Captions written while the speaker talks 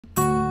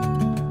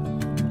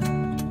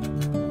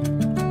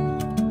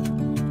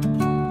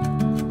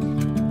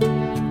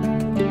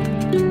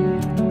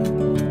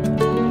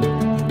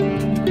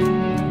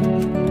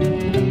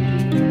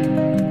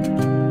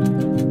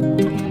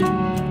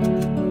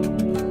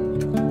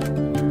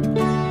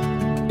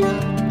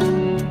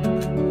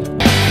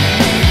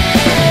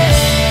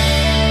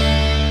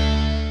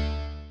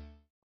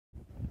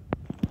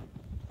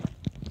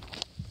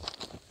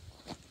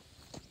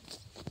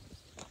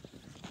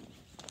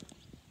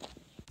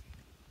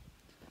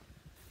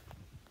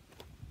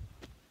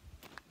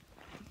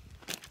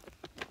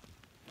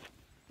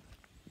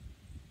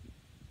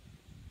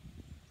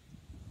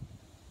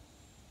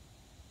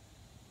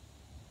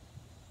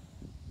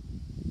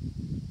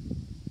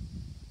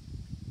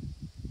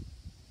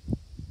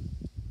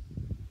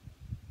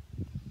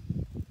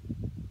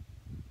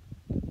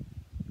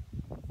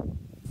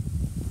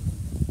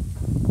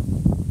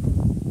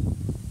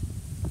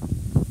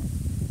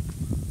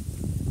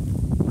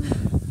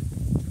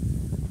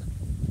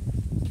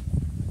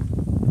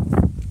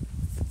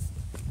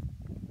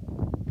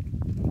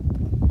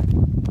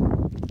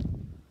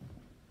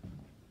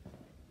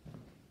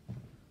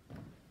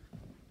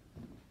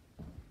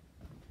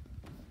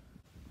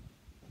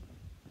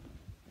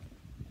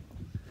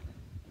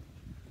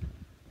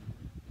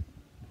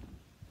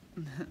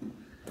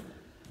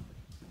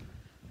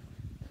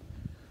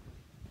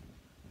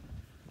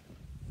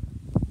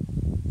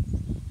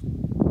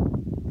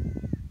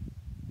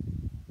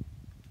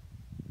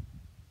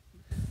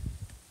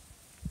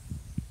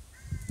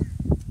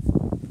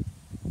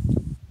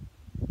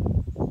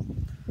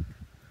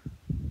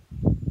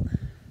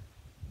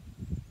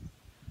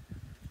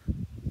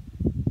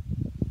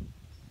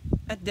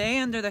A day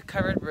under the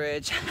covered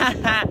bridge.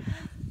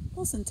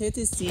 On s'était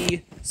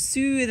ici,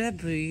 sur la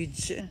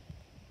bridge.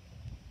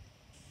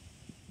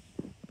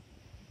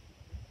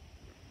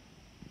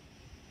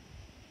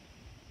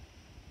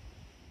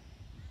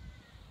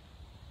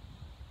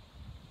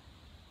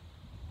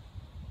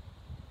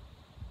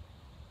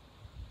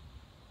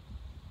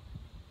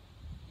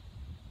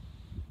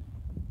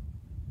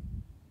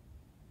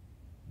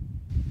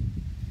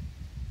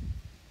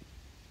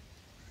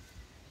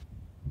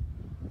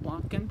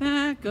 Walking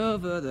back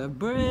over the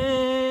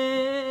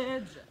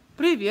bridge.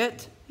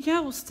 Привет,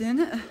 я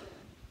Austin.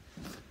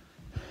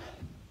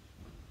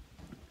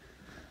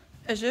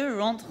 Je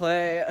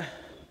rentrais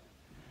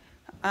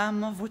à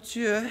ma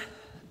voiture.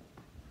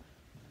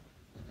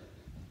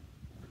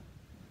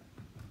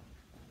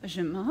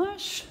 Je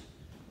marche.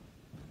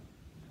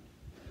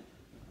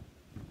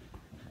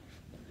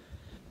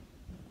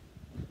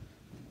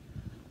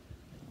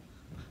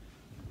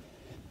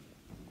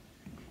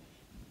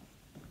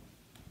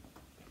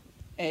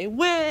 Hey,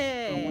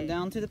 way! Going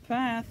down to the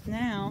path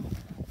now.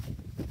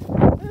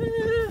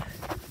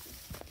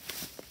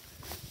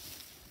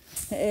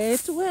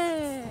 It's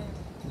way!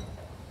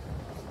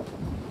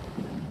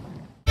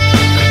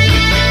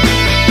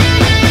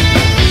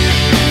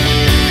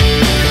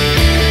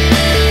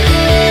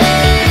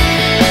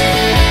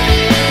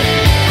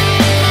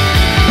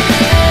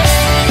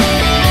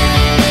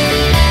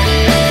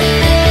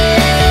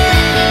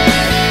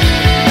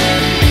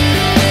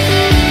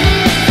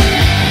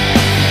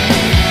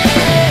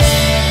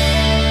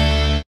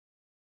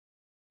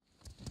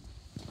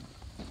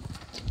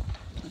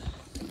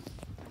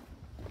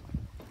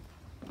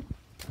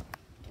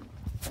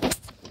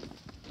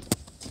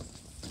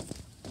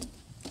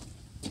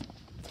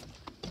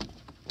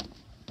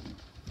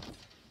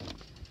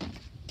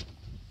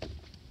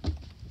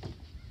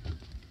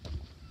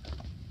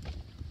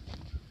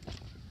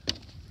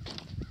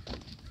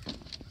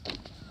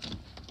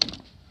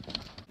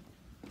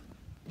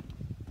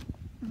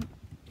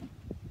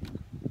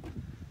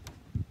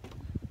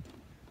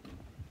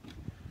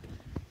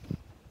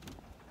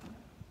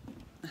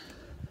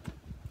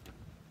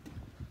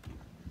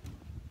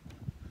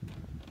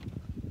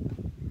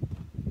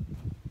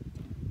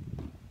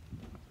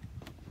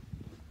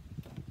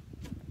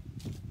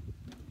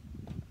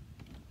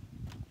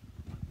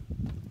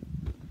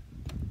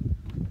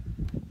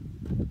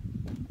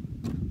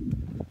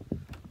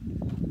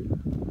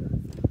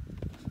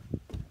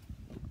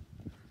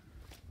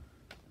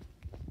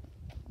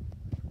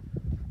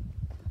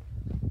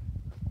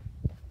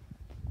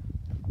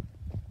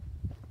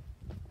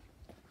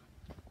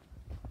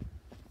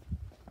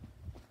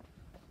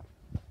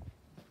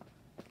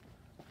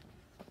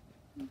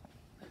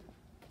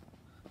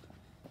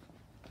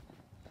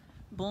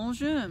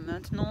 Bonjour,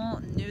 maintenant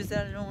nous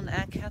allons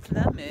à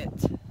Cathlamet.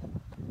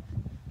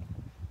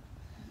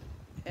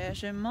 Et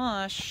je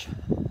marche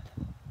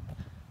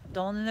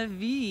dans la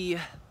vie.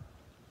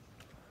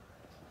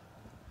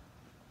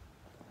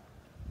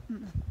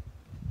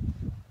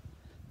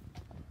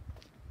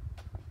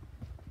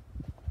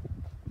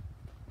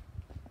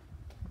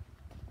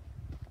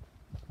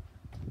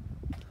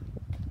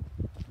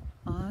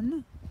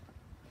 Un,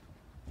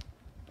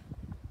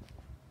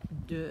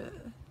 deux,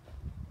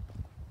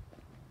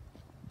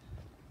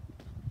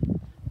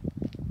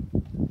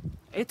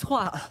 et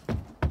trois.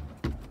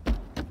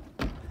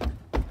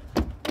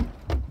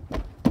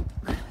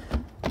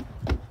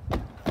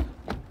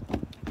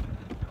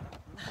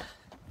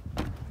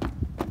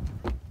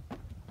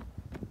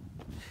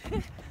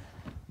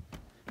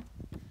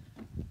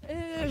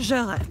 Et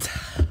j'arrête.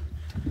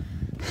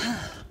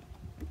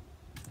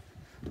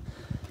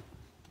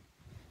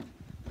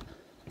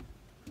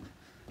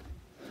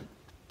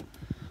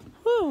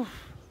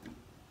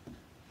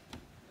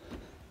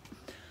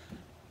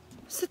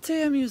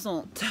 C'était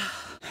amusant.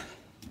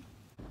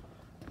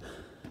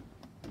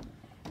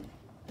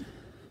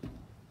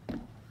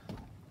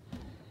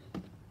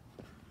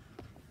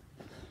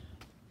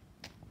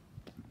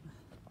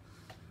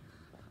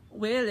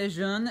 Ouais, les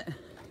jeunes,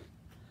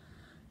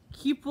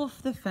 keep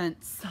off the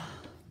fence.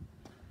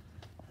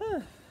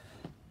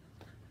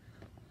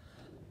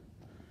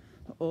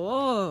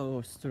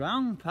 Oh,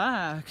 strong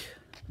pack.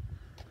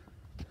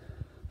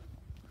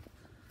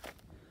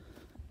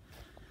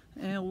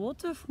 Et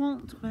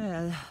waterfront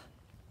trail.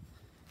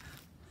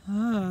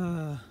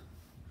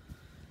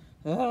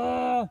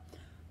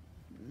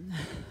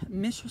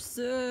 Mes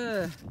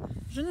chaussures.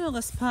 Je ne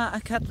reste pas à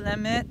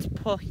Cathlamet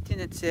pour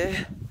éternité.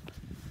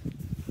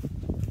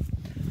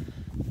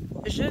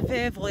 Je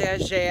vais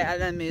voyager à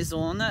la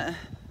maison en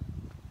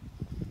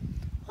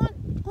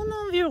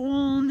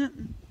environ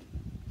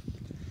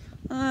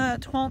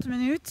 30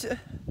 minutes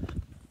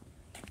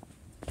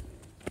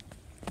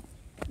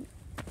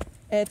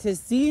Et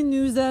ici,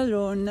 nous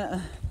allons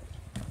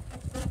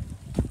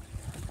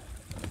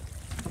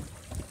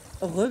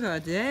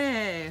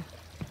regarder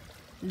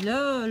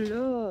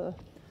l'eau,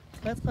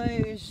 très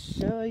très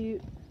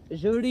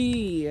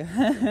joli.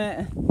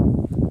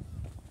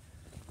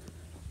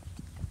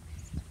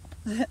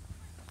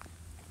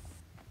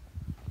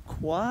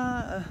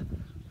 Quoi?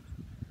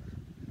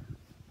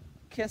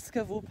 Qu'est-ce que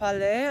vous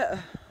parlez?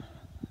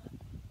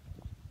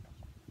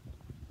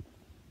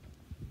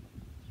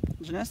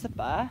 Je ne sais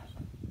pas.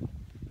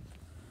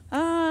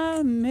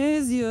 Ah, mes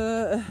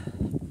yeux.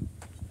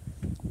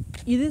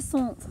 Ils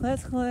sont très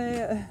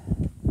très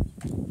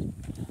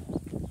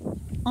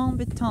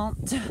embêtants.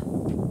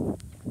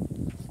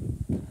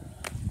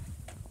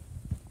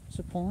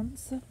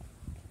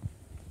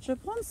 Je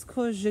pense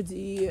que je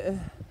dis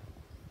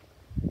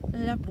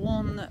le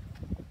bon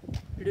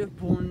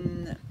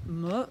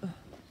mot.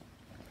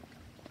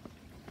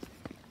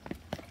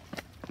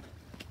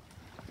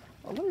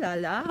 Oh là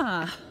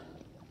là!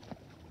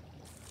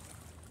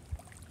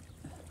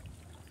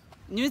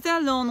 Nous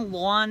allons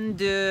loin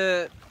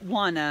de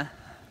Wana.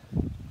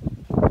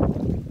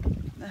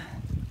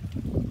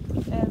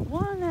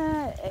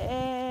 Wana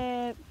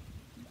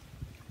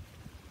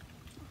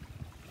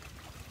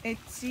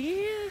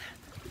est-il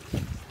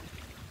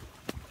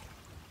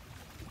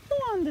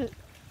loin de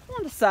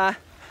ça?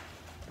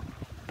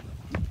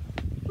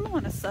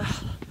 Loin de ça.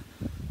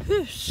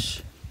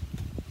 Huch.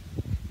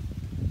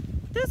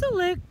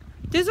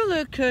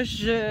 Désolé que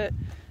je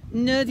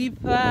ne dis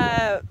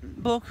pas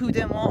beaucoup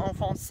de mots en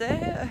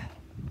français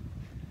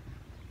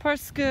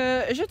parce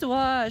que je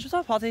dois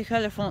pratiquer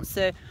le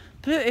français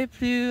plus et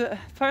plus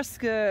parce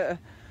que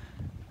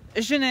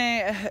je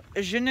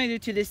ne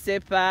l'utilise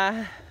pas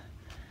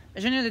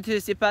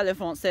le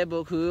français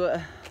beaucoup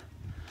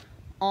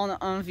en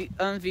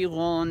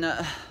environ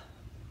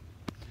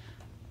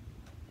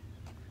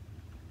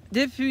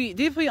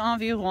depuis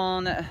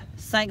environ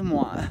 5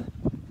 mois.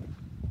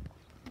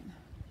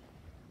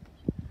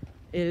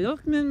 Et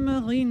Cathlamet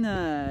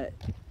Marina,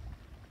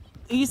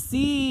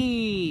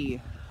 ici.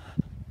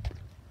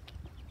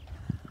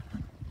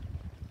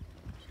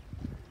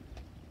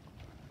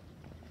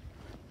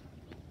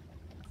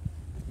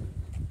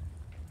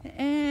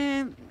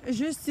 Et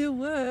je sais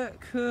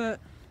que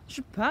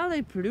je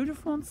parle plus de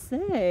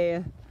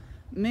français,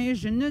 mais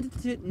je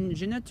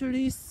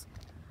n'utilise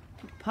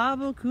pas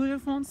beaucoup de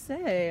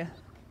français.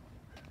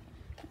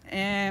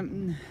 Et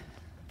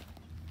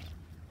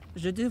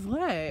je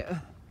devrais.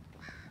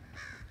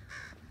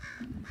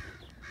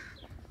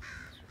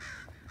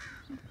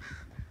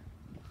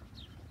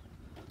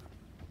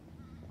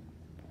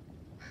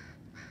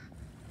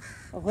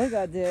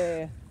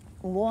 Regardez,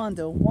 loin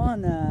de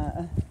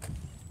Wana.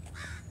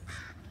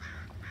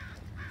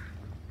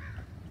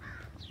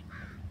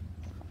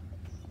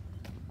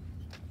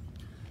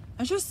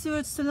 Je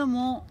souhaite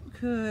seulement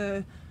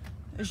que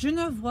je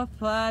ne vois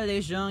pas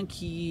les gens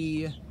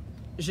qui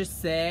je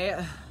sais.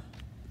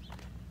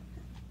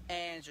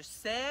 Et je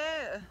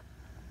sais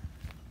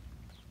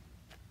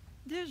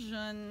des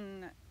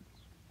jeunes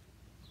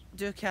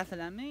de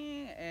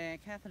Cathlamet et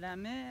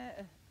Cathlamet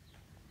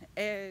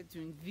est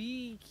une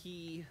vie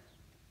qui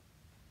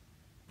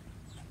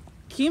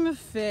me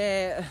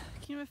fait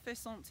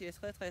sentir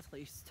très très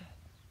triste.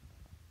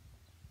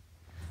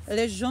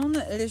 Les gens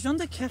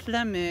de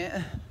Cathlamet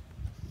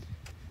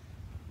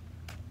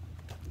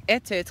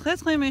étaient très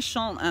très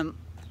méchants à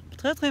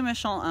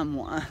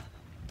moi.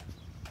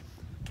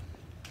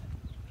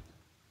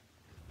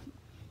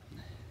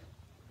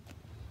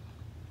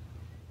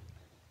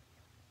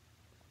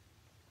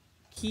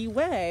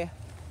 They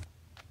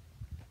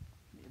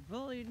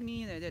bullied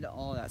me, they did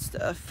all that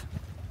stuff.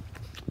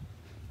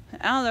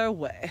 Out of their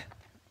way.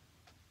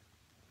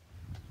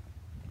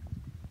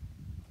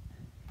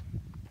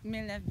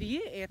 Mais la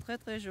vie est très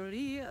très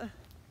jolie.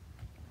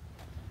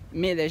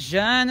 Mais les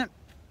jeunes,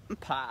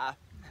 pas.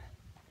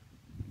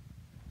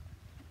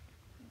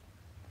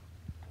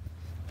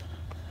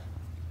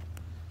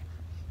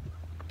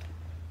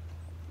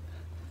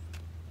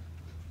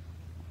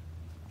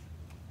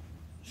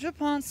 Je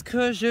pense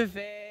que je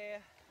vais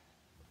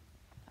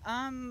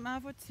à ma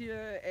voiture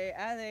et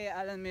aller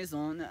à la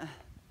maison.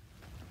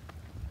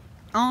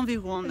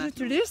 Environ.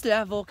 J'utilise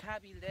le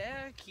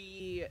vocabulaire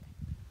qui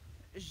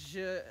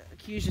je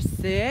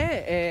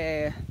sais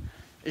et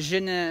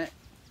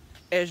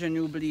je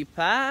n'oublie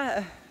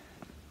pas.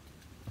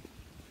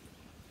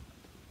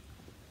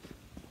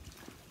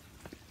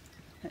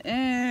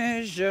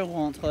 Et je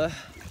rentre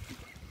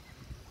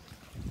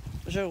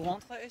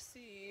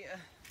ici.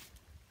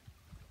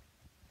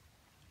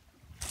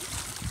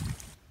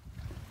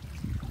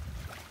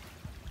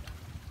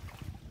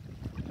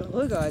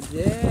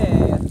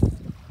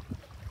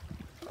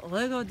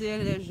 Regardez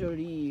les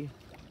jolis.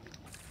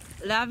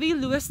 La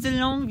ville ouest de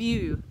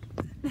Longview.